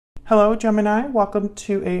Hello, Gemini. Welcome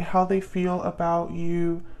to a How They Feel About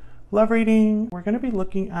You love reading. We're going to be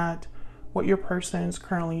looking at what your person is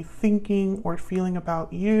currently thinking or feeling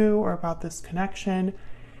about you or about this connection,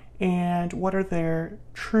 and what are their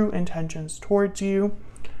true intentions towards you.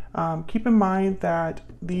 Keep in mind that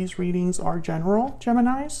these readings are general,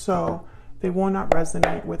 Gemini, so they will not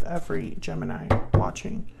resonate with every Gemini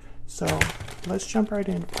watching. So let's jump right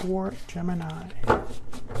in for Gemini.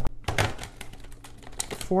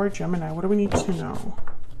 For Gemini, what do we need to know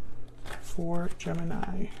for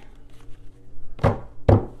Gemini? The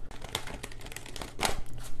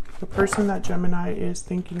person that Gemini is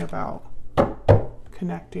thinking about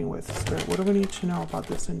connecting with, Spirit, what do we need to know about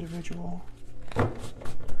this individual?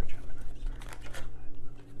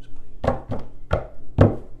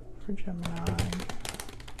 For Gemini.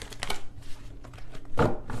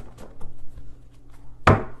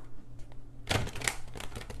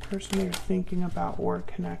 Person you're thinking about or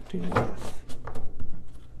connecting with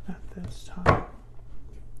at this time.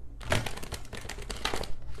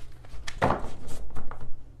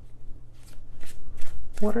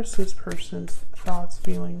 What are this person's thoughts,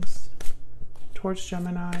 feelings towards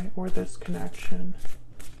Gemini or this connection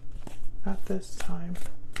at this time?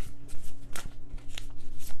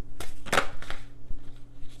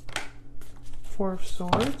 Four of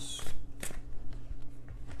Swords.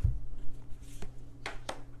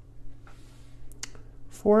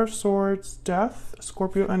 Four of Swords, Death,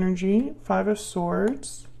 Scorpio energy, Five of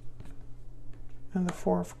Swords, and the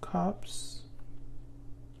Four of Cups.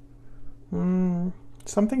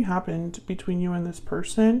 Something happened between you and this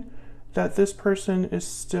person that this person is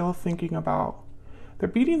still thinking about. They're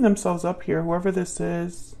beating themselves up here, whoever this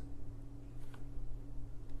is,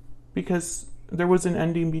 because there was an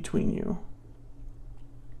ending between you.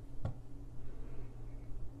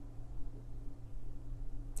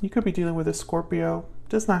 You could be dealing with a Scorpio.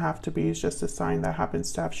 Does not have to be. It's just a sign that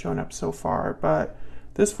happens to have shown up so far. But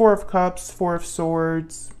this Four of Cups, Four of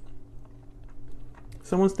Swords,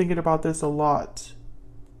 someone's thinking about this a lot.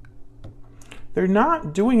 They're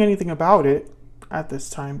not doing anything about it at this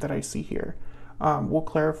time that I see here. We'll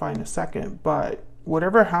clarify in a second. But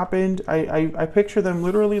whatever happened, I picture them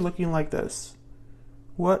literally looking like this.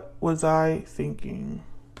 What was I thinking?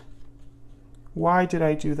 Why did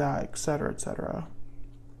I do that? Etc., etc.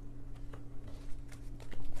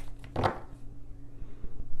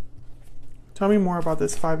 Tell me more about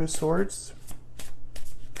this Five of Swords.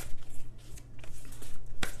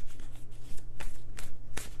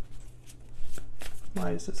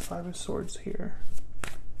 Why is this Five of Swords here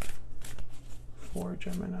for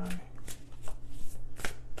Gemini?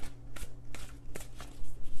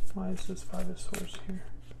 Why is this Five of Swords here?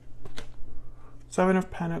 Seven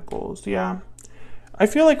of Pentacles. Yeah. I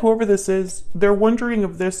feel like whoever this is, they're wondering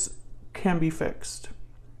if this can be fixed.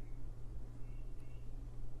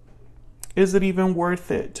 Is it even worth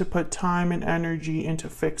it to put time and energy into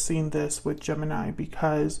fixing this with Gemini?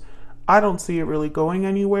 Because I don't see it really going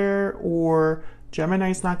anywhere, or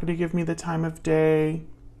Gemini's not going to give me the time of day.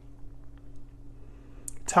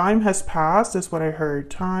 Time has passed is what I heard.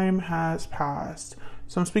 Time has passed.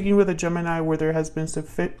 So I'm speaking with a Gemini where there has been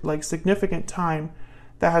significant time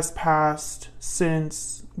that has passed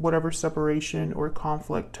since whatever separation or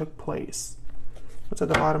conflict took place. What's at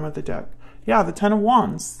the bottom of the deck? Yeah, the Ten of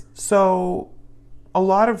Wands. So a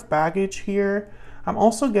lot of baggage here. I'm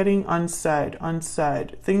also getting unsaid.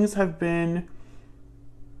 Things have been,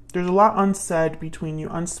 there's a lot unsaid between you,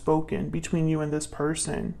 unspoken between you and this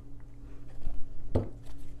person.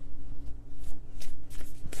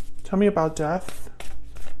 Tell me about death.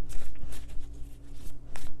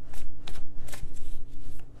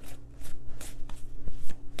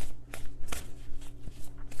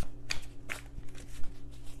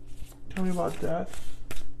 Tell me about death.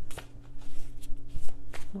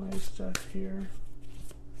 Why is death here?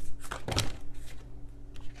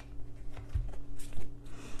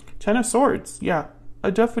 Ten of Swords. Yeah,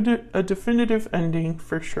 a definitive ending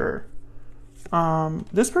for sure.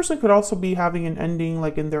 This person could also be having an ending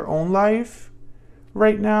like in their own life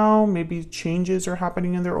right now. Maybe changes are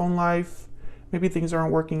happening in their own life. Maybe things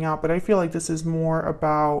aren't working out, but I feel like this is more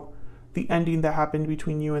about the ending that happened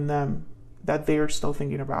between you and them that they are still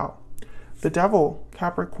thinking about. The Devil,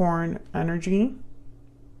 Capricorn energy.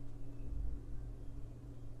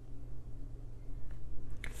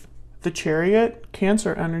 The Chariot,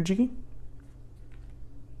 Cancer energy.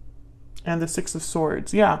 And the Six of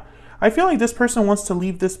Swords. Yeah, I feel like this person wants to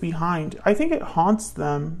leave this behind. I think it haunts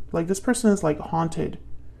them. Like this person is like haunted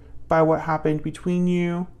by what happened between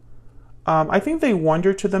you. I think they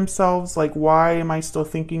wonder to themselves, like, why am I still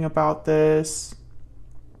thinking about this?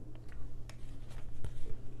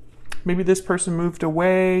 Maybe this person moved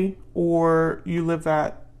away or you live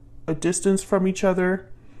at a distance from each other.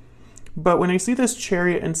 But when I see this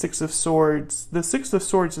Chariot and Six of Swords, the Six of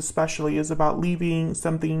Swords especially is about leaving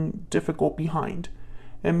something difficult behind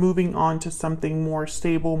and moving on to something more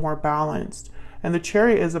stable, more balanced. And the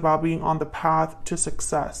Chariot is about being on the path to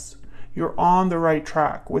success. You're on the right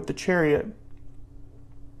track with the Chariot.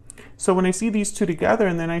 So when I see these two together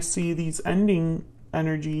and then I see these ending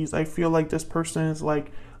energies, I feel like this person is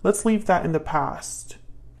like, let's leave that in the past.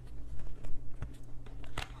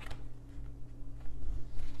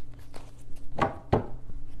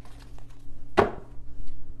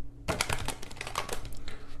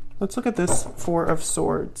 Let's look at this Four of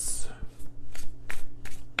Swords.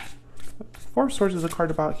 Four of Swords is a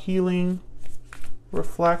card about healing,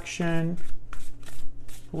 reflection,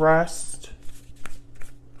 rest,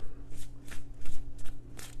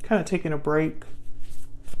 kind of taking a break.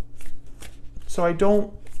 So I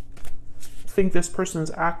don't think this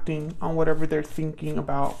person's acting on whatever they're thinking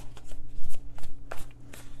about.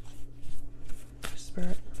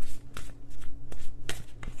 Spirit,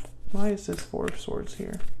 why is this Four of Swords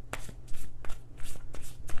here?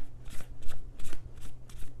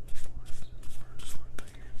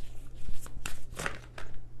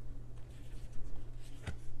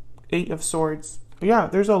 Eight of Swords. Yeah,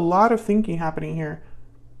 there's a lot of thinking happening here.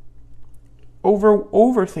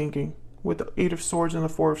 Overthinking with the Eight of Swords and the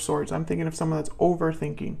Four of Swords. I'm thinking of someone that's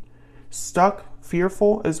overthinking. Stuck,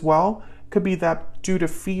 fearful as well. Could be that due to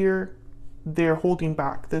fear, they're holding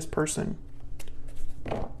back, this person.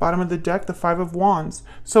 Bottom of the deck, the Five of Wands.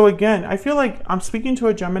 So again, I feel like I'm speaking to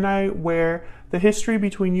a Gemini where the history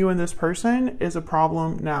between you and this person is a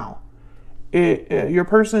problem now. Your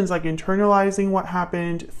person's like internalizing what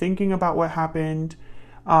happened, thinking about what happened,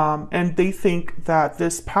 and they think that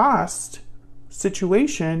this past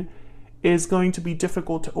situation is going to be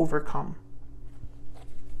difficult to overcome.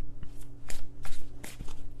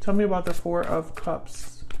 Tell me about the Four of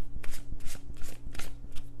Cups.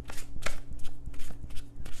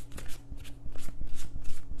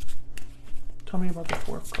 Tell me about the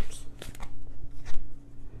Four of Cups.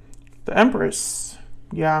 The Empress.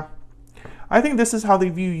 Yeah. I think this is how they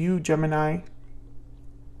view you, Gemini.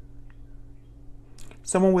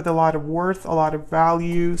 Someone with a lot of worth, a lot of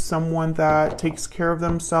value, someone that takes care of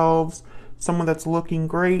themselves, someone that's looking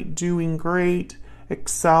great, doing great.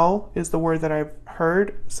 Excel is the word that I've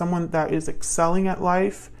heard. Someone that is excelling at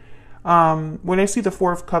life. When I see the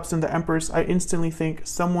Four of Cups and the Empress, I instantly think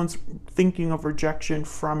someone's thinking of rejection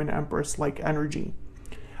from an Empress-like energy.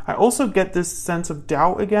 I also get this sense of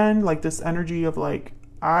doubt again, like this energy of like,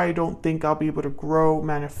 I don't think I'll be able to grow,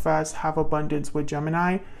 manifest, have abundance with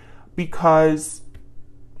Gemini because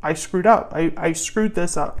I screwed up. I screwed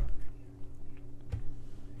this up.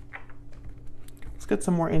 Let's get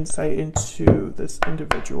some more insight into this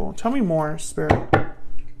individual. Tell me more, Spirit,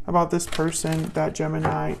 about this person that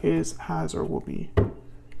Gemini has, or will be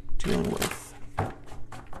dealing with.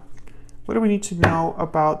 What do we need to know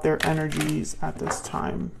about their energies at this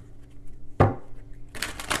time?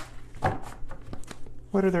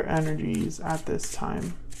 What are their energies at this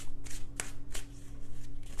time?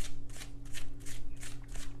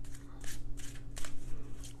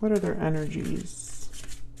 What are their energies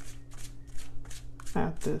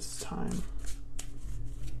at this time?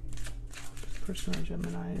 This person that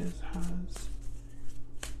Gemini has,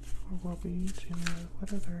 or will be dealing with.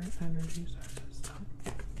 What are their energies at this time?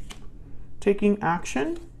 Taking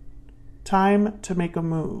action. Time to make a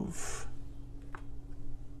move.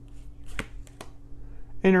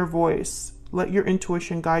 Inner voice. Let your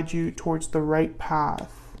intuition guide you towards the right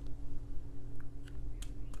path.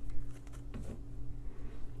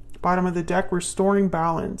 Bottom of the deck, restoring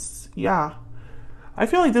balance. Yeah. I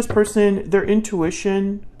feel like this person, their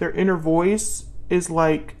intuition, their inner voice is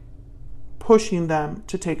like pushing them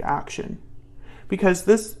to take action. Because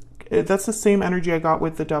that's the same energy I got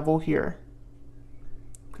with the Devil here.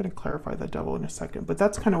 I'm going to clarify the Devil in a second. But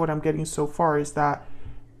that's kind of what I'm getting so far, is that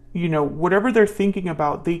you know, whatever they're thinking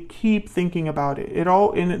about, they keep thinking about it.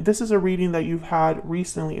 And this is a reading that you've had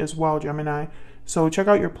recently as well, Gemini. So check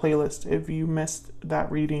out your playlist if you missed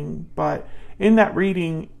that reading. But in that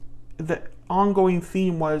reading, the ongoing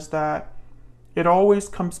theme was that it always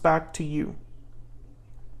comes back to you.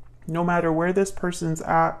 No matter where this person's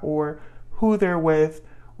at or who they're with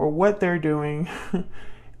or what they're doing,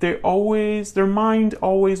 their mind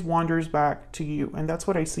always wanders back to you. And that's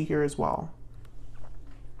what I see here as well.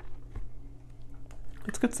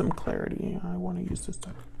 Let's get some clarity. I want to use this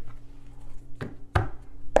deck. I'm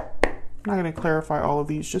not going to clarify all of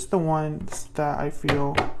these, just the ones that I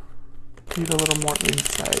feel need a little more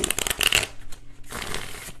insight.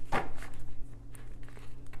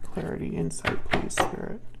 clarity, insight, please,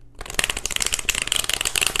 Spirit.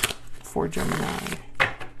 For Gemini,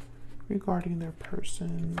 regarding their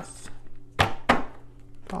person's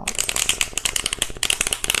thoughts,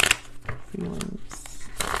 feelings,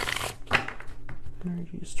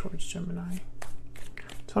 energies towards Gemini.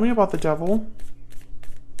 Tell me about the Devil.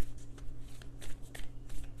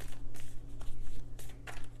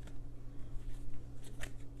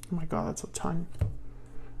 Oh my God, that's a ton.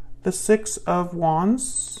 The Six of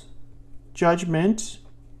Wands, Judgment,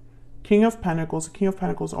 King of Pentacles. The King of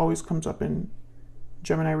Pentacles always comes up in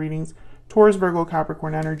Gemini readings. Taurus, Virgo,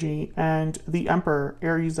 Capricorn energy, and the Emperor,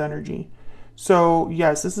 Aries energy. So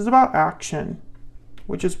yes, this is about action,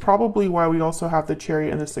 which is probably why we also have the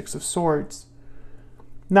Chariot and the Six of Swords.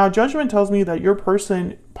 Now, Judgment tells me that your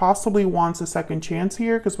person possibly wants a second chance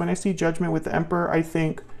here, because when I see Judgment with the Emperor, I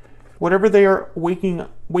think whatever they are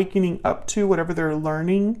wakening up to, whatever they're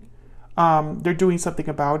learning, they're doing something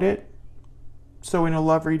about it. So in a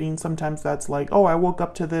love reading, sometimes that's like, oh, I woke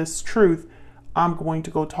up to this truth. I'm going to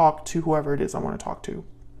go talk to whoever it is I want to talk to.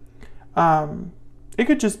 It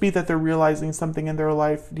could just be that they're realizing something in their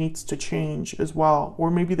life needs to change as well. Or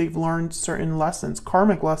maybe they've learned certain lessons,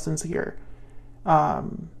 karmic lessons here.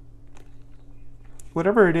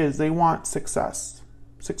 Whatever it is, they want success.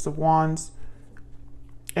 Six of Wands.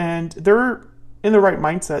 And they're in the right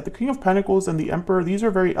mindset. The King of Pentacles and the Emperor, these are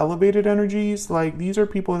very elevated energies. Like, these are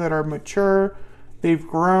people that are mature. They've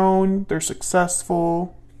grown, they're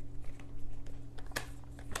successful.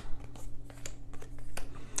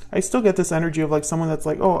 I still get this energy of like someone that's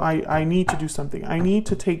like, oh, I need to do something. I need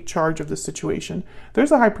to take charge of this situation.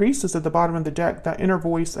 There's a High Priestess at the bottom of the deck, that inner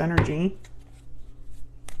voice energy.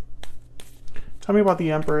 Tell me about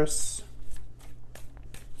the Empress.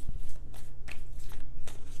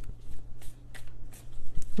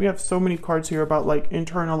 We have so many cards here about like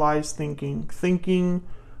internalized thinking. Thinking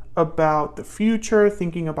about the future,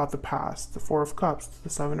 thinking about the past. The Four of Cups, the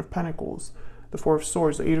Seven of Pentacles, the Four of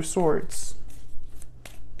Swords, the Eight of Swords.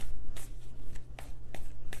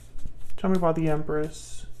 Tell me about the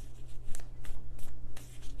Empress.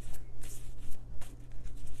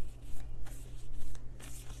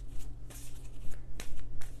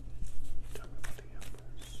 Tell me about the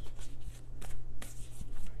Empress.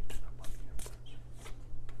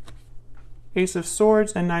 Ace of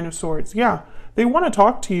Swords and Nine of Swords. Yeah. They want to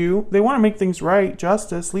talk to you. They want to make things right.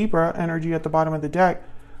 Justice, Libra energy at the bottom of the deck.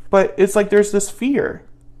 But it's like there's this fear.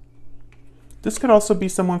 This could also be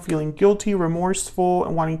someone feeling guilty, remorseful,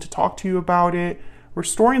 and wanting to talk to you about it.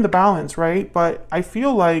 Restoring the balance, right? But I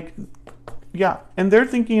feel like, yeah, and they're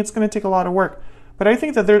thinking it's going to take a lot of work. But I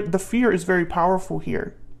think that the fear is very powerful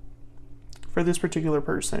here for this particular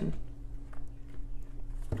person.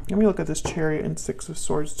 Let me look at this Chariot and Six of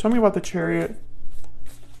Swords. Tell me about the Chariot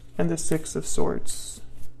and the Six of Swords.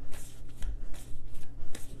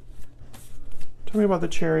 Tell me about the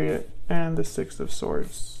Chariot and the Six of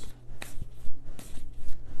Swords.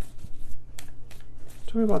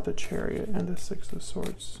 Tell me about the Chariot and the Six of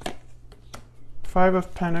Swords. Five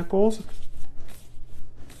of Pentacles.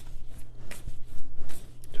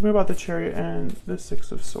 Tell me about the Chariot and the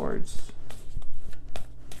Six of Swords.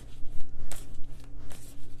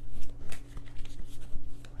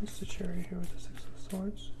 What's the Chariot here with the Six of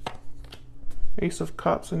Swords? Ace of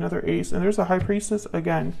Cups, another ace, and there's a High Priestess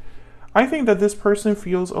again. I think that this person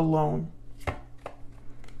feels alone,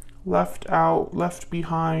 left out, left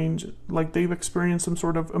behind, like they've experienced some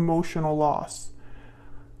sort of emotional loss.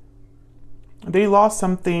 They lost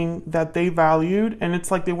something that they valued, and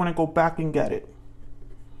it's like they want to go back and get it.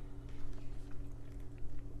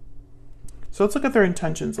 So let's look at their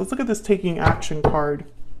intentions. Let's look at this taking action card.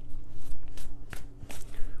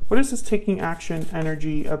 What is this taking action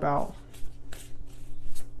energy about?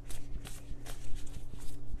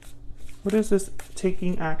 What is this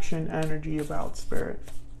taking action energy about, Spirit,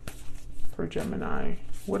 for Gemini?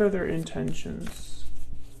 What are their intentions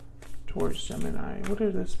towards Gemini? What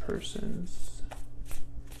are this person's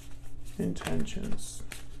intentions?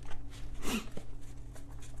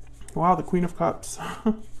 Wow, the Queen of Cups.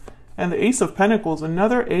 And the Ace of Pentacles,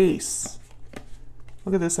 another ace.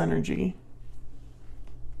 Look at this energy.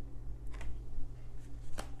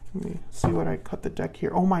 Let me see what I cut the deck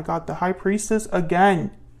here. Oh my God, the High Priestess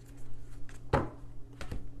again.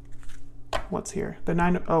 What's here?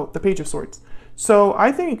 The Page of Swords. So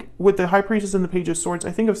I think with the High Priestess and the Page of Swords,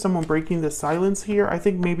 I think of someone breaking the silence here. I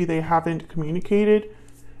think maybe they haven't communicated.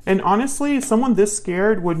 And honestly, someone this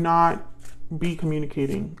scared would not be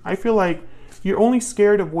communicating. I feel like you're only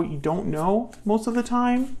scared of what you don't know most of the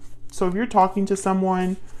time. So if you're talking to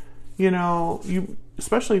someone, you know,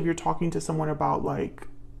 especially if you're talking to someone about like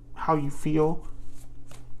how you feel,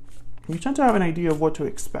 You tend to have an idea of what to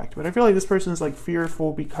expect, but I feel like this person is like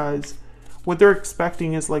fearful because what they're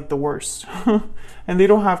expecting is like the worst and they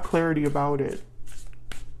don't have clarity about it.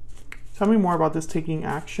 Tell me more about this taking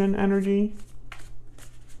action energy.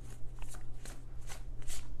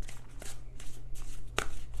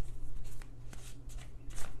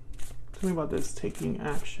 Tell me about this taking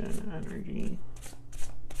action energy.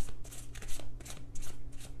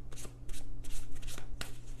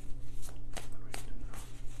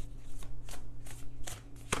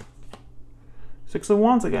 Six of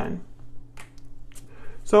Wands again.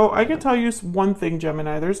 So I can tell you one thing,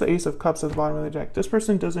 Gemini. There's the Ace of Cups at the bottom of the deck. This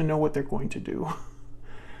person doesn't know what they're going to do.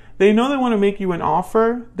 They know they want to make you an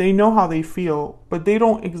offer. They know how they feel, but they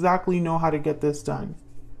don't exactly know how to get this done.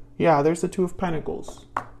 Yeah, there's the Two of Pentacles.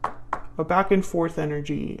 A back and forth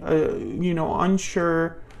energy, you know,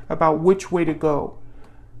 unsure about which way to go.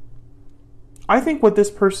 I think what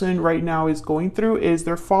this person right now is going through is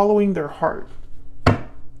they're following their heart.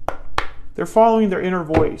 They're following their inner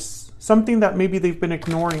voice, something that maybe they've been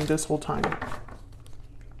ignoring this whole time.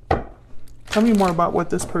 Tell me more about what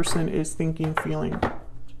this person is thinking, feeling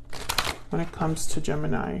when it comes to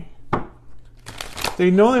Gemini. They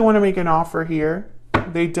know they want to make an offer here.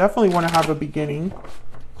 They definitely want to have a beginning,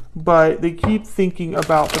 but they keep thinking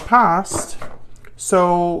about the past.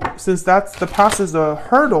 So since the past is a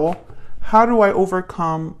hurdle, how do I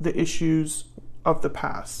overcome the issues of the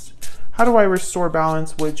past? How do I restore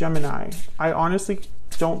balance with Gemini? I honestly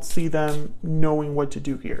don't see them knowing what to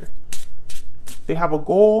do here. They have a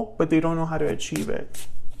goal, but they don't know how to achieve it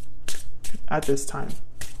at this time.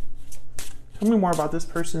 Tell me more about this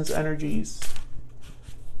person's energies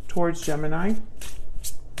towards Gemini.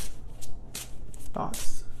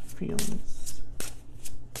 Thoughts, feelings,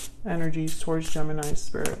 energies towards Gemini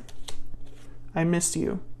spirit. I missed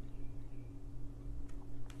you.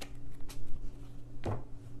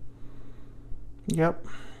 Yep,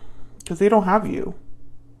 because they don't have you.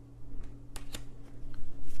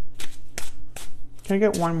 Can I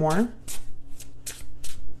get one more?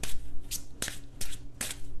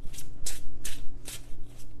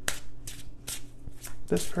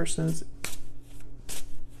 This person's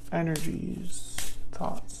energies,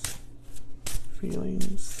 thoughts,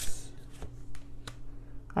 feelings.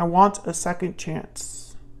 I want a second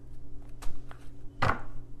chance.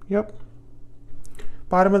 Yep.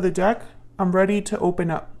 Bottom of the deck. I'm ready to open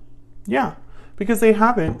up. Yeah, because they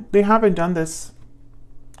haven't done this.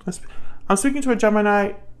 I'm speaking to a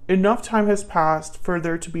Gemini. Enough time has passed for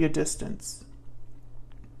there to be a distance.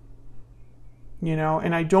 You know,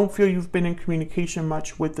 and I don't feel you've been in communication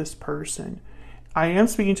much with this person. I am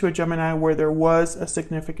speaking to a Gemini where there was a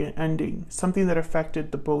significant ending, something that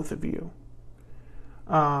affected the both of you.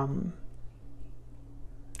 And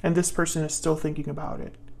this person is still thinking about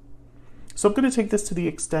it. So I'm going to take this to the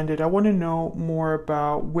extended. I want to know more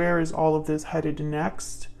about where is all of this headed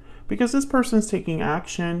next, because this person's taking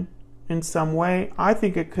action in some way. I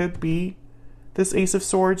think it could be this Ace of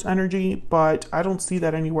Swords energy, but I don't see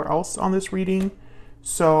that anywhere else on this reading.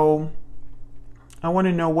 So I want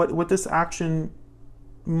to know what this action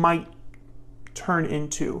might turn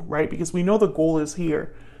into, right? Because we know the goal is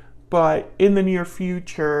here, but in the near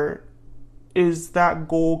future, is that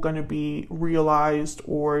goal going to be realized,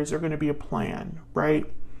 or is there going to be a plan, right?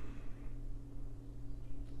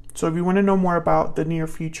 So if you want to know more about the near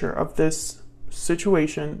future of this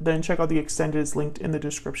situation, then check out the extended. Is linked in the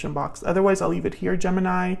description box. Otherwise, I'll leave it here,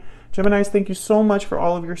 Gemini. Geminis, thank you so much for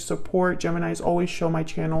all of your support. Geminis always show my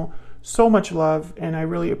channel so much love, and I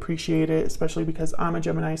really appreciate it, especially because I'm a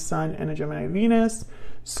Gemini Sun and a Gemini Venus.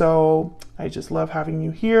 So I just love having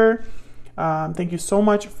you here. Thank you so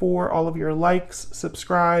much for all of your likes,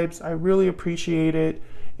 subscribes. I really appreciate it.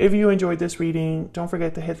 If you enjoyed this reading, don't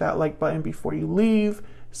forget to hit that like button before you leave.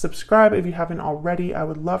 Subscribe if you haven't already. I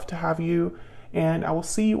would love to have you. And I will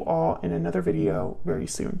see you all in another video very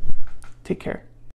soon. Take care.